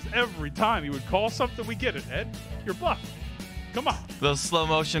flexes every time he would call something. We get it, Ed. You're bluffing. Come on. Those slow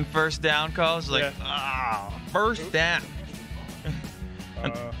motion first down calls, first down.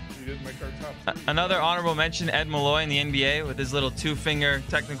 He didn't make our top 3. Another honorable mention, Ed Malloy in the NBA with his little 2-finger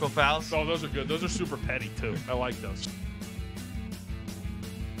technical fouls. Oh, those are good. Those are super petty, too. I like those.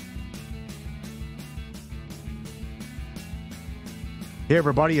 Hey,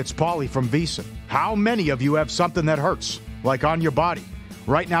 everybody, it's Paulie from VSiN. How many of you have something that hurts, like on your body?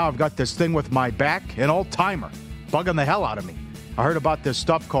 Right now, I've got this thing with my back, an old-timer, bugging the hell out of me. I heard about this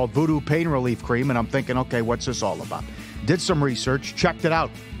stuff called Voodoo Pain Relief Cream, and I'm thinking, okay, what's this all about? Did some research, checked it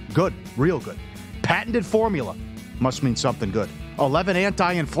out. Good, real good. Patented formula. Must mean something good. 11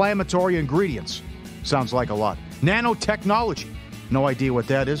 anti-inflammatory ingredients. Sounds like a lot. Nanotechnology. No idea what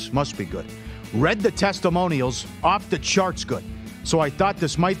that is. Must be good. Read the testimonials. Off the charts good. So I thought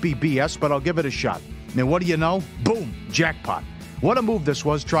this might be BS, but I'll give it a shot. And what do you know? Boom, jackpot. What a move this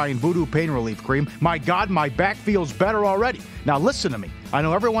was trying Voodoo Pain Relief Cream. My God, my back feels better already. Now listen to me. I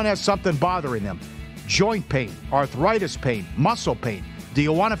know everyone has something bothering them. Joint pain, arthritis pain, muscle pain. Do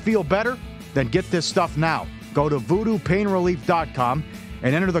you want to feel better? Then get this stuff now. Go to voodoopainrelief.com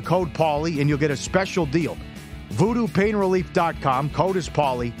and enter the code Paulie and you'll get a special deal. voodoopainrelief.com, code is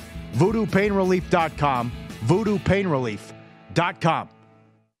Paulie. voodoopainrelief.com, voodoopainrelief.com.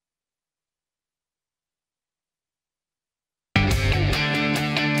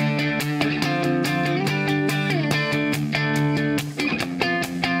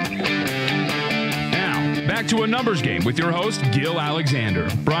 Back to a numbers game with your host, Gill Alexander,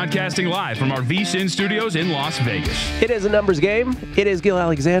 broadcasting live from our VSiN studios in Las Vegas. It is a numbers game. It is Gill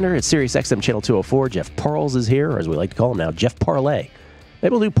Alexander. It's Sirius XM Channel 204. Jeff Parles is here, or as we like to call him now, Jeff Parlay.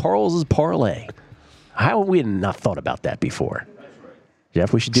 Maybe we'll do Parles' Parlay. How have we not thought about that before?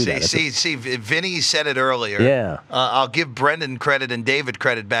 Jeff, we should do that. See, Vinny said it earlier. Yeah. I'll give Brendan credit and David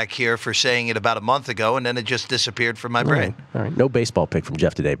credit back here for saying it about a month ago, and then it just disappeared from my brain. All right. No baseball pick from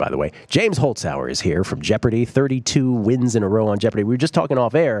Jeff today, by the way. James Holzhauer is here from Jeopardy. 32 wins in a row on Jeopardy. We were just talking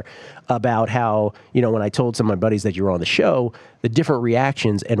off air about how, when I told some of my buddies that you were on the show, the different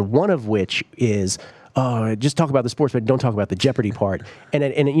reactions, and one of which is, just talk about the sports, but don't talk about the Jeopardy part. And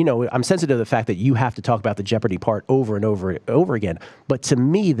I'm sensitive to the fact that you have to talk about the Jeopardy part over and over again. But to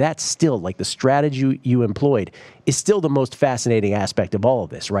me, that's still, like, the strategy you employed is still the most fascinating aspect of all of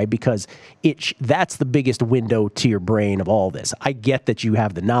this, right? Because that's the biggest window to your brain of all this. I get that you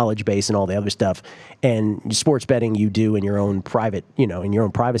have the knowledge base and all the other stuff, and sports betting you do in your own private, in your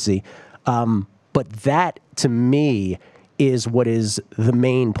own privacy. But that, to me, is what is the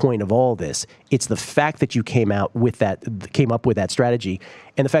main point of all this. It's the fact that you came up with that strategy,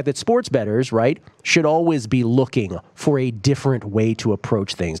 and the fact that sports bettors, right, should always be looking for a different way to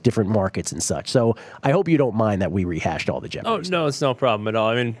approach things, different markets and such. So I hope you don't mind that we rehashed all the Jeopardy stuff. No, it's no problem at all.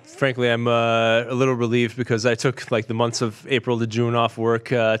 I mean, frankly, I'm a little relieved because I took like the months of April to June off work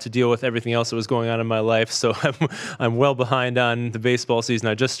to deal with everything else that was going on in my life. So I'm well behind on the baseball season.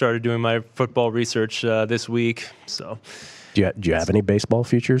 I just started doing my football research this week. So. Do you have any baseball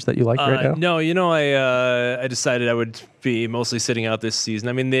futures that you like right now? No, I decided I would be mostly sitting out this season.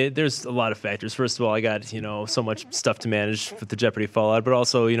 I mean, there's a lot of factors. First of all, I got, so much stuff to manage with the Jeopardy fallout, but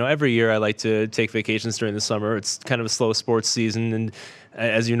also, every year I like to take vacations during the summer. It's kind of a slow sports season, and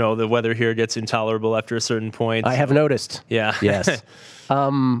as you know, the weather here gets intolerable after a certain point. I have noticed. Yeah. Yes.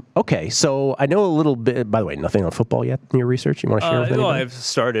 Okay, so I know a little bit. By the way, nothing on football yet in your research you want to share with anybody? Well, I've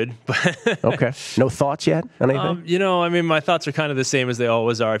started. But okay. No thoughts yet on anything? I mean, my thoughts are kind of the same as they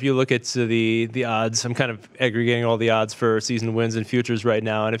always are. If you look at the odds, I'm kind of aggregating all the odds for season wins and futures right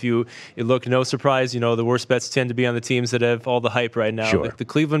now. And if you look, no surprise, the worst bets tend to be on the teams that have all the hype right now. Sure. Like the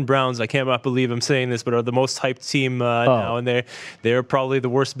Cleveland Browns, I cannot believe I'm saying this, but are the most hyped team now. And they're probably the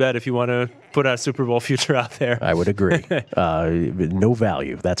worst bet if you want to put a Super Bowl future out there. I would agree. No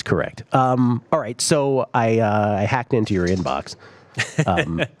value. That's correct. All right. So I hacked into your inbox.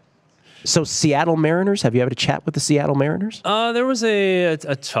 So Seattle Mariners, have you ever chat with the Seattle Mariners? There was a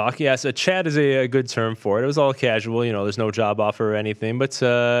talk. Yes, a chat is a good term for it. It was all casual. There's no job offer or anything. But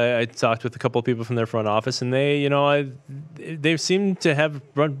I talked with a couple of people from their front office, and they seem to have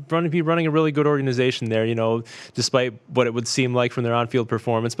be running a really good organization there. Despite what it would seem like from their on-field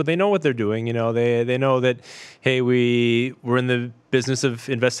performance, but they know what they're doing. They know that, hey, we're in the business of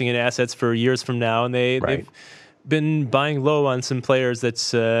investing in assets for years from now, and they've been buying low on some players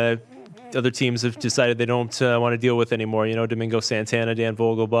that's. Other teams have decided they don't want to deal with anymore. Domingo Santana, Dan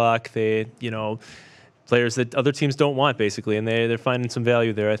Vogelbach, players that other teams don't want, basically, and they're finding some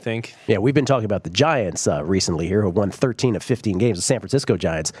value there, I think. Yeah, we've been talking about the Giants recently here, who won 13 of 15 games, the San Francisco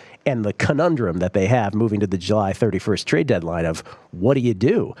Giants, and the conundrum that they have moving to the July 31st trade deadline of what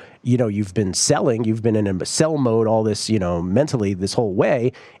do? You've been selling, you've been in a sell mode all this, mentally this whole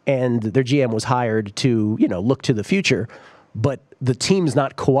way, and their GM was hired to, look to the future. But the team's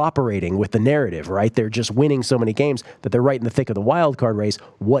not cooperating with the narrative, right? They're just winning so many games that they're right in the thick of the wild card race.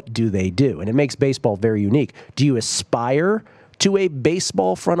 What do they do? And it makes baseball very unique. Do you aspire to a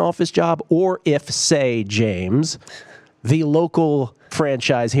baseball front office job? Or if, say, James, the local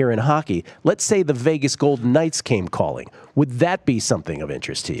franchise here in hockey, let's say the Vegas Golden Knights came calling, would that be something of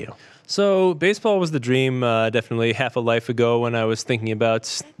interest to you? So baseball was the dream definitely half a life ago when I was thinking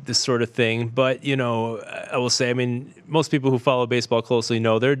about this sort of thing. But, I will say, most people who follow baseball closely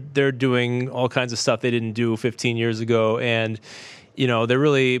know they're doing all kinds of stuff they didn't do 15 years ago. And, they're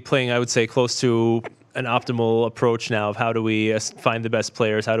really playing, I would say, close to an optimal approach now of how do we find the best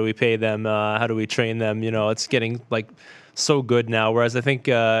players, how do we pay them, how do we train them. It's getting like so good now. Whereas I think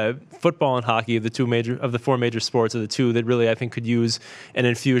football and hockey, the four major sports, are the two that really I think could use an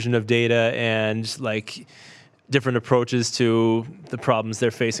infusion of data and like different approaches to the problems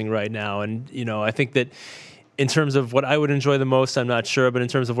they're facing right now. And I think that in terms of what I would enjoy the most, I'm not sure, but in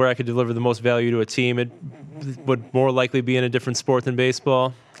terms of where I could deliver the most value to a team, it would more likely be in a different sport than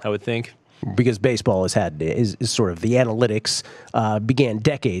baseball, I would think. Because baseball is sort of the analytics began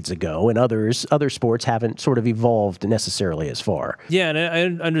decades ago, and other sports haven't sort of evolved necessarily as far. Yeah, and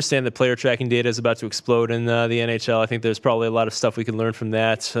I understand that player tracking data is about to explode in the NHL. I think there's probably a lot of stuff we can learn from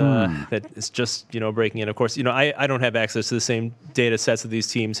that that is just breaking in. Of course, I don't have access to the same data sets that these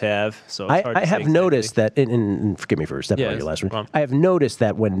teams have, so it's hard to I have noticed that, and forgive me for stepping on your last one. I have noticed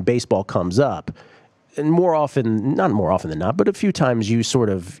that when baseball comes up, and not more often than not, but a few times you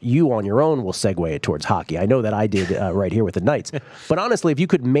on your own will segue it towards hockey. I know that I did right here with the Knights. But honestly, if you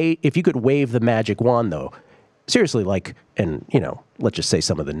could wave the magic wand, though, seriously, let's just say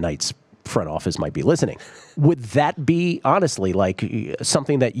some of the Knights front office might be listening. Would that be honestly like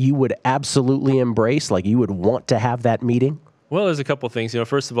something that you would absolutely embrace? Like you would want to have that meeting? Well, there's a couple things.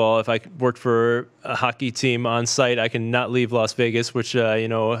 First of all, if I worked for a hockey team on site, I can not leave Las Vegas, which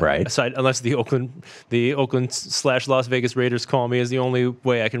aside, unless the Oakland/Las Vegas Raiders call me, is the only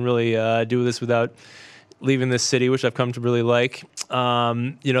way I can really do this without leaving this city, which I've come to really like.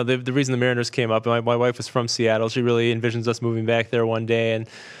 The reason the Mariners came up, my wife was from Seattle. She really envisions us moving back there one day. And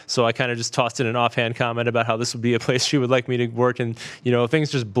so I kind of just tossed in an offhand comment about how this would be a place she would like me to work. And,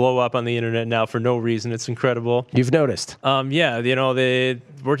 things just blow up on the internet now for no reason. It's incredible. You've noticed?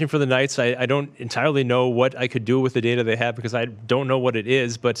 Working for the Knights, I don't entirely know what I could do with the data they have because I don't know what it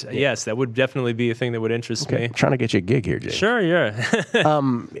is. But yes, that would definitely be a thing that would interest me. I'm trying to get you a gig here, Jay. Sure, yeah.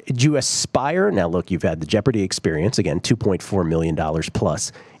 Do you aspire? Now, look, you've had the Jeopardy experience, again, $2.4 million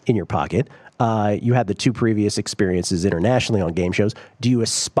plus in your pocket. You had the two previous experiences internationally on game shows. Do you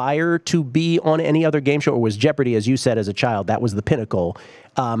aspire to be on any other game show, or was Jeopardy, as you said as a child, that was the pinnacle?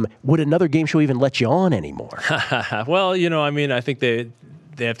 Would another game show even let you on anymore? Well, I think they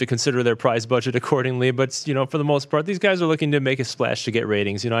have to consider their prize budget accordingly. But, for the most part, these guys are looking to make a splash to get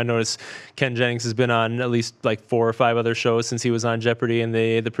ratings. I noticed Ken Jennings has been on at least like 4 or 5 other shows since he was on Jeopardy, and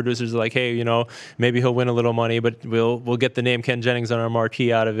the producers are like, hey, maybe he'll win a little money, but we'll get the name Ken Jennings on our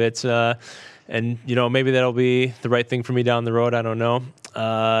marquee out of it. And, maybe that'll be the right thing for me down the road. I don't know.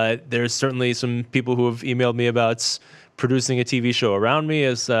 There's certainly some people who have emailed me about producing a TV show around me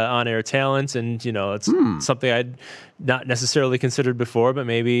as on-air talent, and it's something I'd not necessarily considered before, but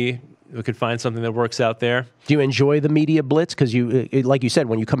maybe we could find something that works out there. Do you enjoy the media blitz? Because like you said,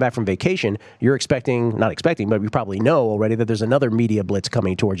 when you come back from vacation, you're not expecting, but you probably know already that there's another media blitz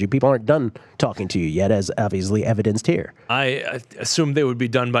coming towards you. People aren't done talking to you yet, as obviously evidenced here. I assumed they would be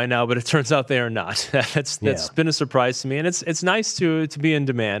done by now, but it turns out they are not. That's been a surprise to me, and it's nice to be in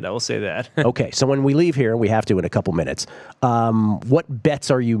demand. I will say that. Okay, so when we leave here, and we have to in a couple minutes, what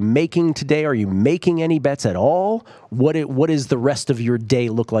bets are you making today? Are you making any bets at all? What is the rest of your day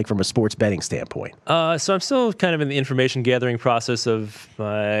look like from a sports betting standpoint? So I'm still kind of in the information gathering process of the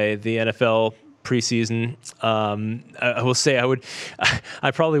NFL preseason. I will say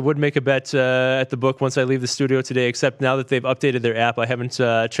I probably would make a bet at the book once I leave the studio today, except now that they've updated their app, I haven't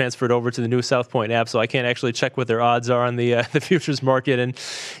transferred over to the new South Point app, so I can't actually check what their odds are on the futures market. And,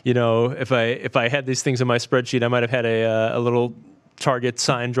 if I had these things in my spreadsheet, I might have had a little target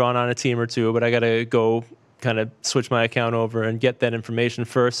sign drawn on a team or two, but I got to go kind of switch my account over and get that information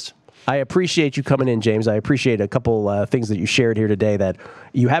first. I appreciate you coming in, James. I appreciate a couple things that you shared here today that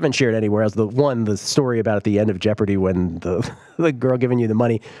you haven't shared anywhere else. The story about at the end of Jeopardy when the girl giving you the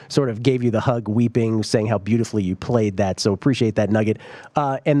money sort of gave you the hug, weeping, saying how beautifully you played that. So appreciate that nugget.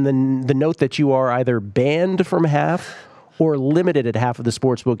 And then the note that you are either banned from half or limited at half of the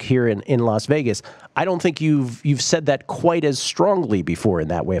sportsbook here in Las Vegas. I don't think you've said that quite as strongly before in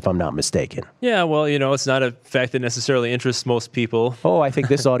that way, if I'm not mistaken. Yeah, well, it's not a fact that necessarily interests most people. Oh, I think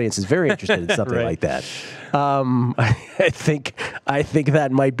this audience is very interested in something right. like that. I think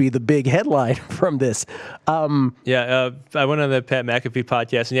that might be the big headline from this. I went on the Pat McAfee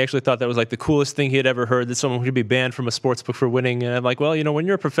podcast, and he actually thought that was like the coolest thing he had ever heard, that someone could be banned from a sportsbook for winning. And I'm like, well, when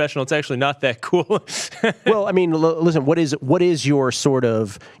you're a professional, it's actually not that cool. Well, I mean, listen, what is your sort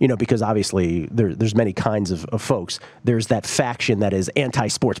of, because obviously there's many kinds of folks. There's that faction that is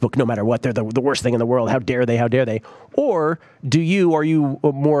anti-sportsbook, no matter what. They're the worst thing in the world. How dare they? How dare they? Or are you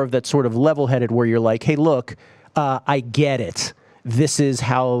more of that sort of level-headed where you're like, hey, look, I get it. This is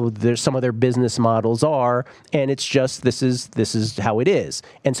how some of their business models are, and it's just this is how it is.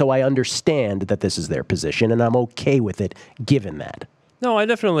 And so I understand that this is their position, and I'm okay with it given that. No, I'm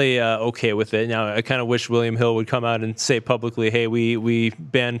definitely okay with it. Now, I kind of wish William Hill would come out and say publicly, hey, we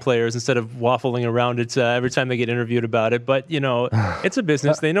ban players instead of waffling around it every time they get interviewed about it. But, it's a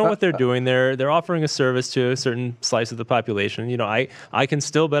business. They know what they're doing. They're offering a service to a certain slice of the population. I can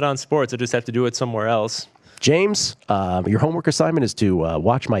still bet on sports. I just have to do it somewhere else. James, your homework assignment is to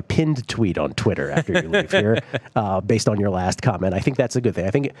watch my pinned tweet on Twitter after you leave here, based on your last comment. I think that's a good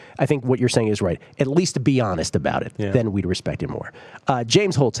thing. I think what you're saying is right. At least be honest about it. Yeah. Then we'd respect him more.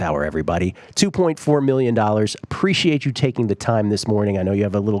 James Holzhauer, everybody, $2.4 million. Appreciate you taking the time this morning. I know you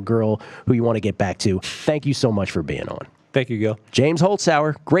have a little girl who you want to get back to. Thank you so much for being on. Thank you, Gil. James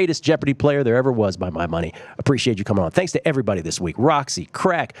Holzhauer, greatest Jeopardy player there ever was by my money. Appreciate you coming on. Thanks to everybody this week. Roxy,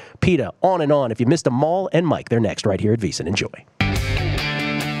 Crack, PETA, on and on. If you missed them, Maul and Mike, they're next right here at VSiN. Enjoy.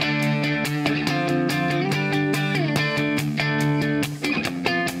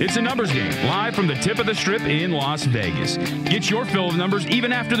 It's a numbers game, live from the tip of the strip in Las Vegas. Get your fill of numbers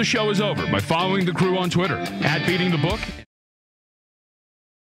even after the show is over by following the crew on Twitter, @BeatingTheBook.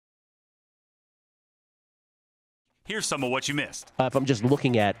 Here's some of what you missed. If I'm just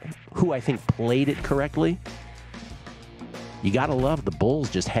looking at who I think played it correctly, you got to love the Bulls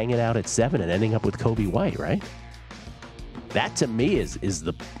just hanging out at 7 and ending up with Kobe White, right? That to me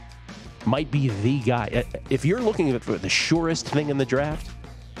might be the guy. If you're looking for the surest thing in the draft,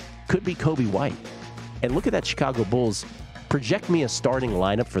 could be Kobe White. And look at that Chicago Bulls. Project me a starting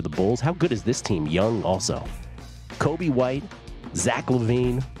lineup for the Bulls. How good is this team? Young also. Kobe White, Zach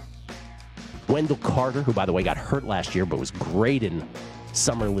LaVine, Wendell Carter, who, by the way, got hurt last year but was great in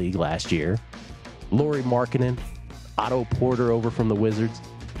Summer League last year. Lauri Markkanen, Otto Porter over from the Wizards.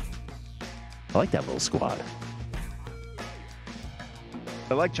 I like that little squad.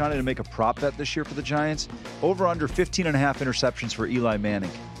 I'd like Johnny to make a prop bet this year for the Giants. Over under 15.5 interceptions for Eli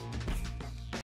Manning.